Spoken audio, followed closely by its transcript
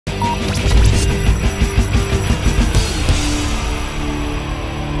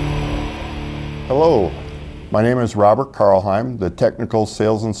Hello, my name is Robert Karlheim, the Technical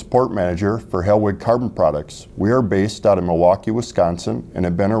Sales and Support Manager for Helwig Carbon Products. We are based out of Milwaukee, Wisconsin, and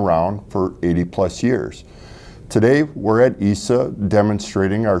have been around for 80+ years. Today we're at EASA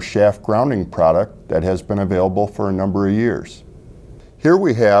demonstrating our shaft grounding product that has been available for a number of years. Here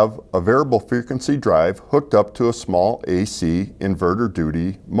we have a variable frequency drive hooked up to a small AC inverter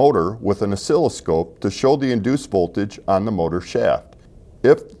duty motor with an oscilloscope to show the induced voltage on the motor shaft.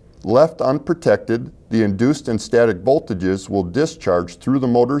 If left unprotected, the induced and static voltages will discharge through the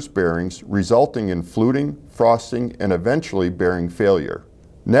motor's bearings, resulting in fluting, frosting, and eventually bearing failure.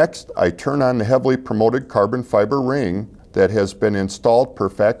 Next, I turn on the heavily promoted carbon fiber ring that has been installed per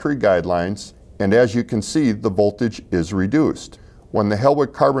factory guidelines, and as you can see, the voltage is reduced. When the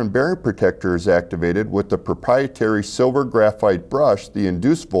Helwig Carbon Bearing Protector is activated with the proprietary silver graphite brush, the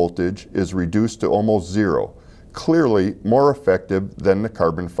induced voltage is reduced to almost zero, clearly more effective than the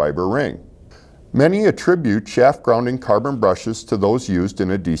carbon fiber ring. Many attribute shaft grounding carbon brushes to those used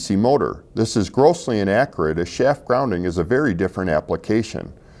in a DC motor. This is grossly inaccurate, as shaft grounding is a very different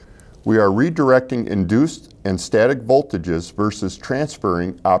application. We are redirecting induced and static voltages versus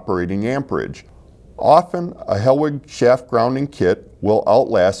transferring operating amperage. Often, a Helwig shaft grounding kit will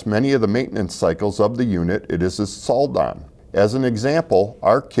outlast many of the maintenance cycles of the unit it is installed on. As an example,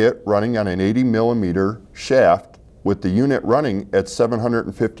 our kit running on an 80mm shaft with the unit running at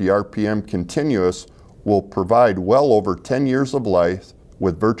 750 RPM continuous will provide well over 10 years of life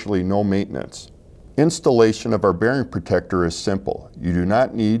with virtually no maintenance. Installation of our bearing protector is simple. You do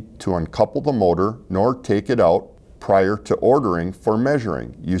not need to uncouple the motor nor take it out prior to ordering for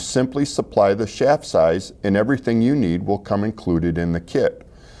measuring. You simply supply the shaft size and everything you need will come included in the kit.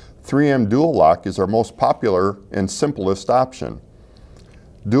 3M Dual Lock is our most popular and simplest option.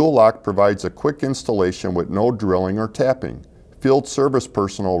 Dual Lock provides a quick installation with no drilling or tapping. Field service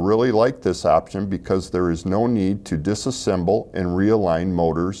personnel really like this option because there is no need to disassemble and realign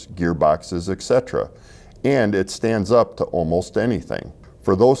motors, gearboxes, etc. And it stands up to almost anything.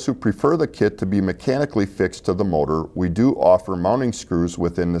 For those who prefer the kit to be mechanically fixed to the motor, we do offer mounting screws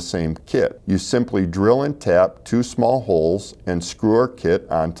within the same kit. You simply drill and tap 2 small holes and screw our kit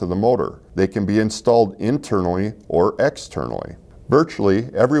onto the motor. They can be installed internally or externally. Virtually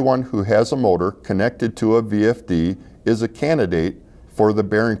everyone who has a motor connected to a VFD is a candidate for the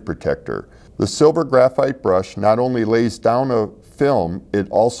bearing protector. The silver graphite brush not only lays down a film, it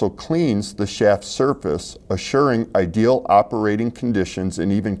also cleans the shaft surface, assuring ideal operating conditions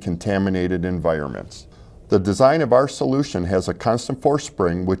in even contaminated environments. The design of our solution has a constant force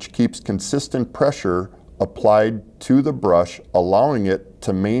spring which keeps consistent pressure applied to the brush, allowing it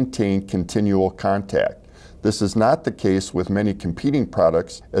to maintain continual contact. This is not the case with many competing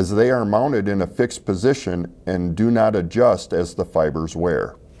products, as they are mounted in a fixed position and do not adjust as the fibers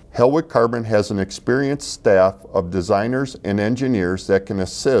wear. Helwig Carbon has an experienced staff of designers and engineers that can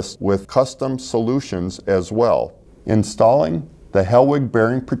assist with custom solutions as well. Installing the Helwig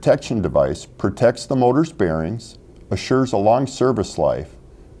bearing protection device protects the motor's bearings, assures a long service life,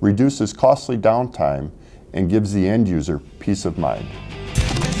 reduces costly downtime, and gives the end user peace of mind.